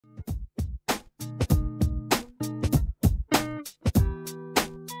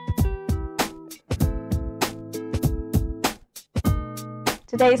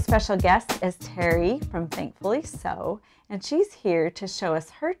Today's special guest is Terry from Thankfully Sew, and she's here to show us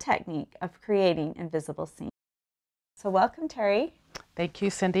her technique of creating invisible seams. So welcome, Terry. Thank you,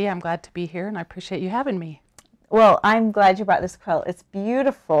 Cindy. I'm glad to be here, and I appreciate you having me. Well, I'm glad you brought this quilt. It's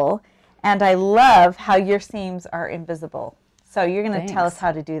beautiful, and I love how your seams are invisible. So you're going to tell us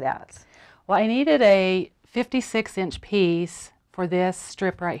how to do that. Well, I needed a 56-inch piece for this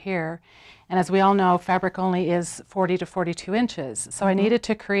strip right here. And as we all know, fabric only is 40 to 42 inches. So I needed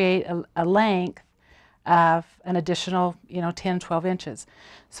to create a length of an additional, 10, 12 inches.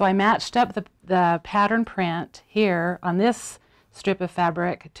 So I matched up the pattern print here on this strip of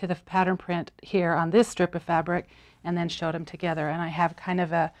fabric to the pattern print here on this strip of fabric, and then showed them together. And I have kind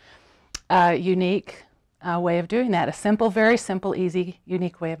of a unique way of doing that. A simple, very simple, easy,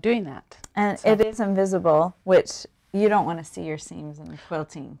 unique way of doing that. And so, it is invisible, which you don't want to see your seams in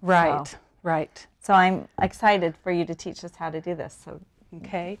quilting. Right. So. Right. So I'm excited for you to teach us how to do this. So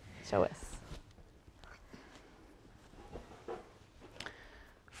okay, show us.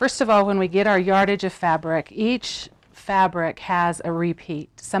 First of all, when we get our yardage of fabric, each fabric has a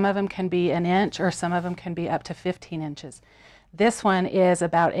repeat. Some of them can be an inch, or some of them can be up to 15 inches. This one is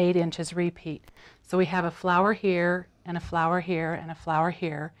about 8 inches repeat. So we have a flower here, and a flower here, and a flower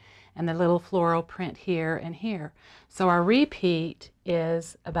here, and the little floral print here and here. So our repeat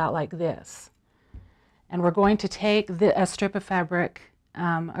is about like this. And we're going to take a strip of fabric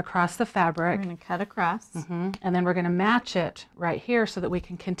across the fabric. We're going to cut across. And then we're going to match it right here so that we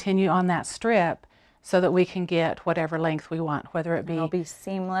can continue on that strip so that we can get whatever length we want, whether it be... It'll be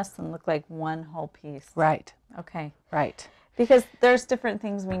seamless and look like one whole piece. Right. Okay. Right. Because there's different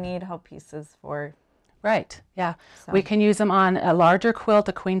things we need whole pieces for. Right, yeah. So. We can use them on a larger quilt,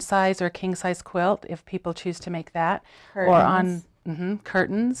 a queen size or a king size quilt, if people choose to make that. Curtains. Or on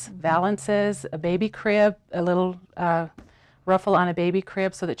curtains, valances, a baby crib, a little ruffle on a baby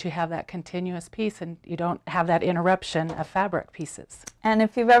crib so that you have that continuous piece and you don't have that interruption of fabric pieces. And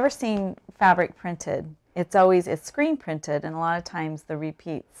if you've ever seen fabric printed, it's screen printed, and a lot of times the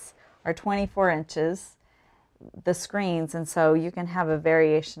repeats are 24 inches, the screens, and so you can have a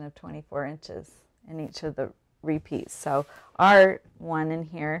variation of 24 inches in each of the repeats. So our one in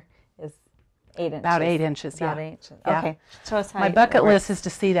here is 8 inches. About 8 inches, About yeah. 8 inches. Yeah. Okay. Show us how My bucket list is to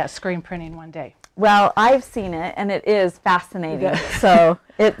see that screen printing one day. Well, I've seen it, and it is fascinating. So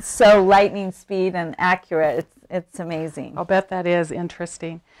it's so lightning speed and accurate. It's amazing. I'll bet that is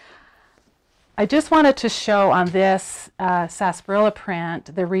interesting. I just wanted to show on this sarsaparilla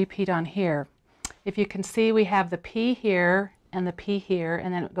print the repeat on here. If you can see, we have the P here and the P here,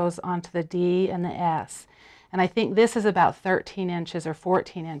 and then it goes on to the D and the S. And I think this is about 13 inches or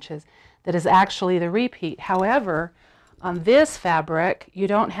 14 inches that is actually the repeat. However, on this fabric, you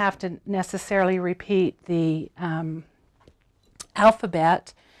don't have to necessarily repeat the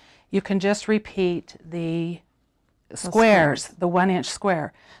alphabet. You can just repeat the squares, the 1-inch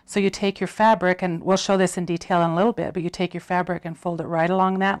square. So you take your fabric, and we'll show this in detail in a little bit, but you take your fabric and fold it right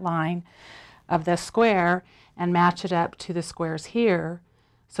along that line of the square and match it up to the squares here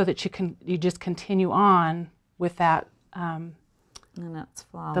so that you just continue on with that and that's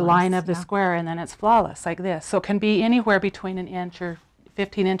flawless. the line of the square, and then it's flawless like this. So it can be anywhere between an inch or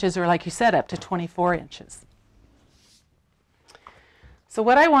 15 inches, or like you said, up to 24 inches. So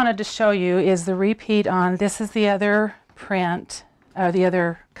what I wanted to show you is the repeat on, this is the other print, or the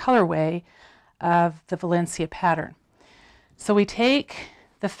other colorway of the Valencia pattern. So we take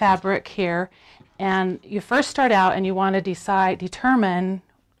the fabric here, and you first start out and you want to determine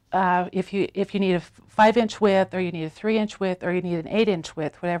if you need a 5-inch width, or you need a 3-inch width, or you need an 8-inch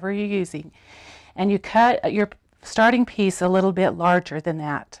width, whatever you're using. And you cut your starting piece a little bit larger than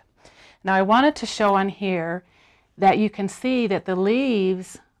that. Now I wanted to show on here that you can see that the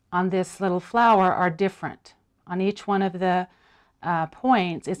leaves on this little flower are different. On each one of the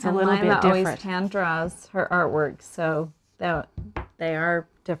points, it's a little bit different. Always hand draws her artwork, so they are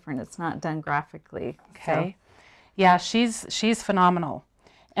different. It's not done graphically. Okay. So. Yeah, she's phenomenal.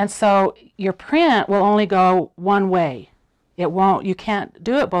 And so your print will only go one way. You can't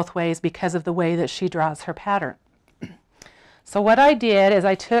do it both ways because of the way that she draws her pattern. So what I did is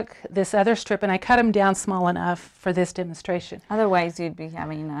I took this other strip and I cut them down small enough for this demonstration. Otherwise you'd be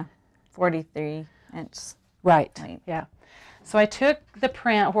having a 43-inch right length. Yeah. So I took the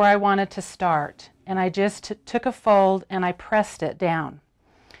print where I wanted to start, and I just took a fold and I pressed it down.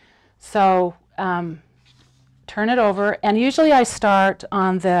 So turn it over, and usually I start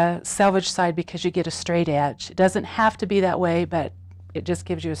on the selvage side because you get a straight edge. It doesn't have to be that way, but it just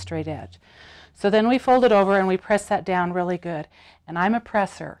gives you a straight edge. So then we fold it over and we press that down really good. And I'm a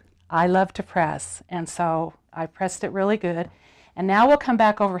presser. I love to press, and so I pressed it really good. And now we'll come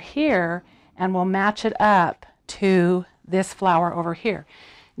back over here and we'll match it up to this flower over here.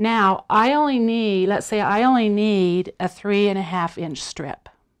 Now, I only need, let's say I only need a 3.5 inch strip.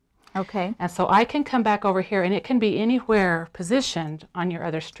 Okay. And so I can come back over here, and it can be anywhere positioned on your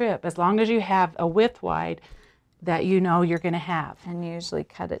other strip as long as you have a width wide that you know you're going to have. And usually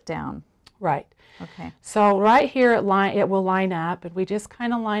cut it down. Right. Okay. So right here it will line up, and we just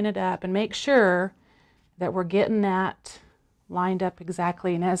kind of line it up and make sure that we're getting that lined up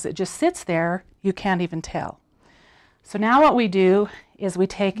exactly. And as it just sits there, you can't even tell. So now what we do is we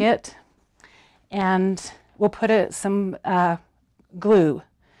take it and we'll put some glue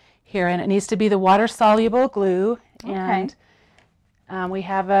here, and it needs to be the water-soluble glue. Okay. And we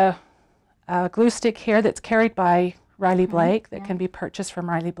have a glue stick here that's carried by Riley Blake that can be purchased from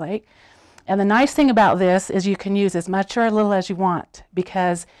Riley Blake. And the nice thing about this is you can use as much or a little as you want,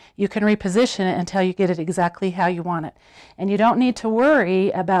 because you can reposition it until you get it exactly how you want it. And you don't need to worry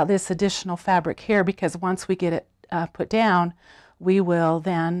about this additional fabric here, because once we get it put down, we will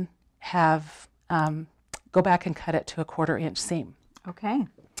then have go back and cut it to a 1/4 inch seam. Okay.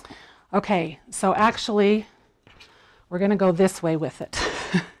 Okay, so actually we're going to go this way with it.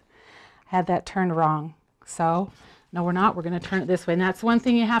 Had that turned wrong. So no, we're not. We're going to turn it this way. And that's one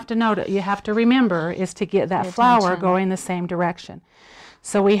thing you have to note, you have to remember, is to get that flower going the same direction.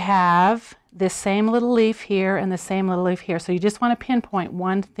 So we have this same little leaf here and the same little leaf here. So you just want to pinpoint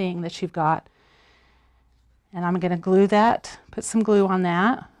one thing that you've got. And I'm going to glue that, put some glue on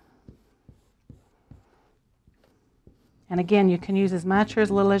that. And again, you can use as much or as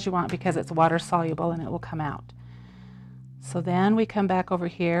little as you want because it's water soluble and it will come out. So then we come back over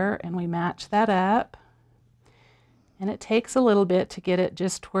here and we match that up. And it takes a little bit to get it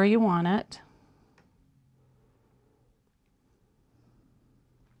just where you want it.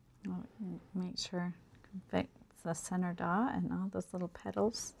 Make sure it's the center dot and all those little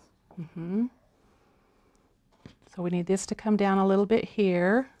petals. So we need this to come down a little bit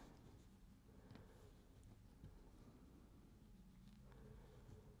here.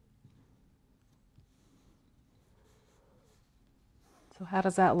 So how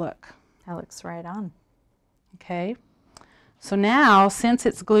does that look? That looks right on. Okay. So now, since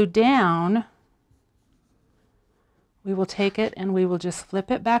it's glued down, we will take it and we will just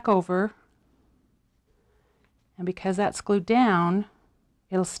flip it back over. And because that's glued down,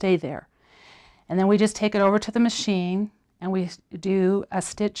 it'll stay there. And then we just take it over to the machine and we do a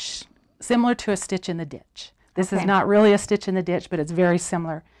stitch similar to a stitch in the ditch. This is not really a stitch in the ditch, but it's very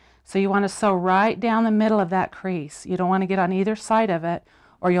similar. So you want to sew right down the middle of that crease. You don't want to get on either side of it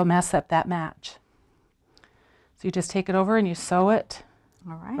or you'll mess up that match. So you just take it over and you sew it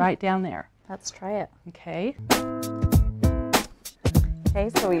right down there. Let's try it. Okay. Okay,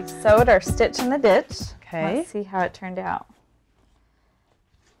 so we sewed our stitch in the ditch. Okay. Let's see how it turned out.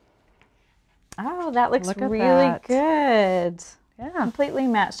 Oh, that looks really that. good. Yeah. Completely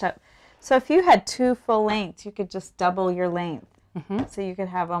matched up. So if you had 2 full lengths, you could just double your length. So you could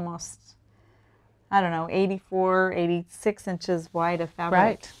have almost, I don't know, 84, 86 inches wide of fabric.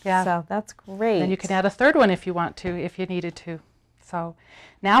 Right, yeah. So that's great. Then you can add a third one if you want to, if you needed to. So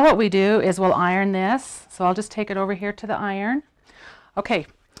now what we do is we'll iron this. So I'll just take it over here to the iron. Okay,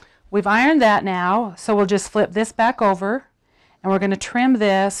 we've ironed that now, so we'll just flip this back over and we're going to trim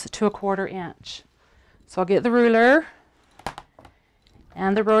this to a 1/4 inch. So I'll get the ruler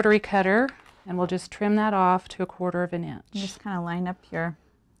and the rotary cutter and we'll just trim that off to a 1/4 inch. You just kind of line up your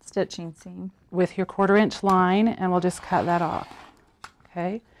stitching seam with your 1/4 inch line and we'll just cut that off.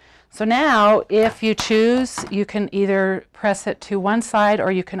 Okay, so now if you choose, you can either press it to one side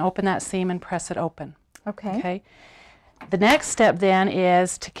or you can open that seam and press it open. Okay. The next step then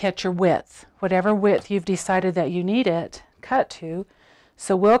is to cut your width, whatever width you've decided that you need it cut to.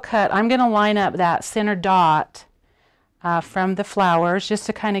 So we'll cut, I'm going to line up that center dot from the flowers just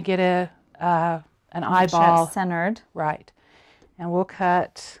to kind of get an eyeball centered. Right. And we'll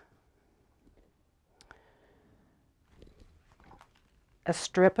cut a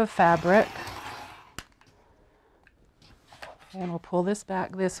strip of fabric. And we'll pull this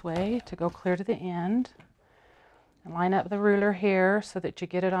back this way to go clear to the end. And line up the ruler here so that you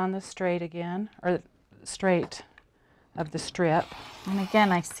get it on the straight again, or straight of the strip. And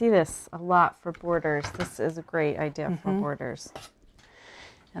again, I see this a lot for borders. This is a great idea for borders.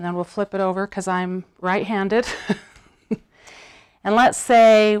 And then we'll flip it over because I'm right-handed. And let's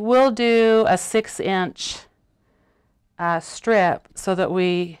say we'll do a 6-inch strip so that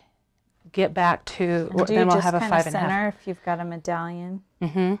we get back to, then we'll have a 5.5. Center if you've got a medallion.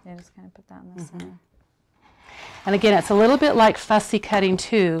 You just kind of put that in the center. And again, it's a little bit like fussy cutting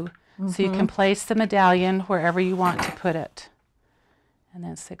too. So you can place the medallion wherever you want to put it. and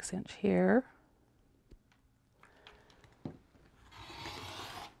then 6" here.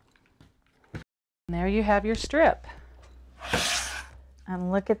 And there you have your strip.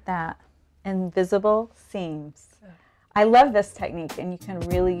 And look at that, invisible seams. I love this technique, and you can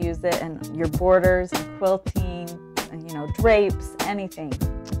really use it in your borders, quilting, and, you know, drapes, anything.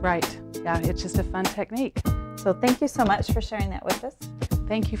 Right, yeah, it's just a fun technique. So thank you so much for sharing that with us.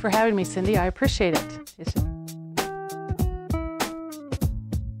 Thank you for having me, Cindy. I appreciate it.